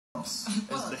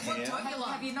As the hair.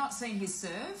 Have you not seen his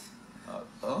serve?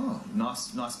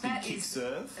 Nice big kick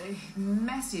serve.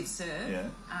 Massive serve. Yeah.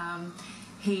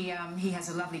 He has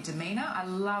a lovely demeanour. I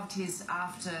loved his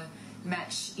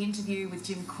after-match interview with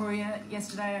Jim Courier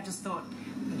yesterday. I just thought,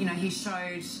 you know, he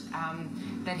showed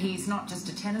that he's not just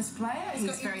a tennis player.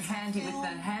 He's very handy with the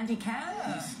handicap.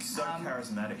 Yeah. He's so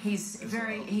charismatic.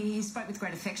 He spoke with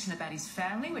great affection about his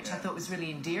family, which I thought was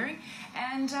really endearing.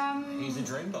 And he's a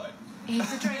dreamboat.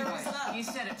 He's a dreamboat. You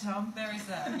said it, Tom. There is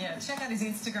that. Yeah, check out his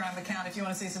Instagram account if you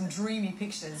want to see some dreamy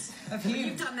pictures of him.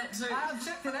 You've done that too. I've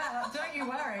checked it out. Don't you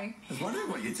worry. I was wondering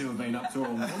what you two have been up to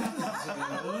all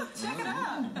morning. Check it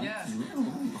out. Yeah.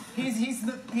 He's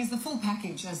the full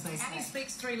package, as they say. And he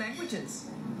speaks 3 languages.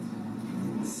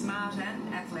 Smart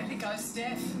and athletic. Go,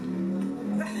 Steph.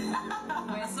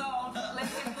 We're sold.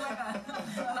 Let's get clever.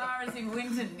 Lara's in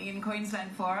Winton in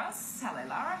Queensland for us. Hello,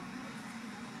 Lara.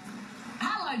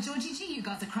 Hello, Georgie. Gee, you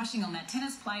guys are crushing on that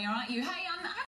tennis player, aren't you? Hey,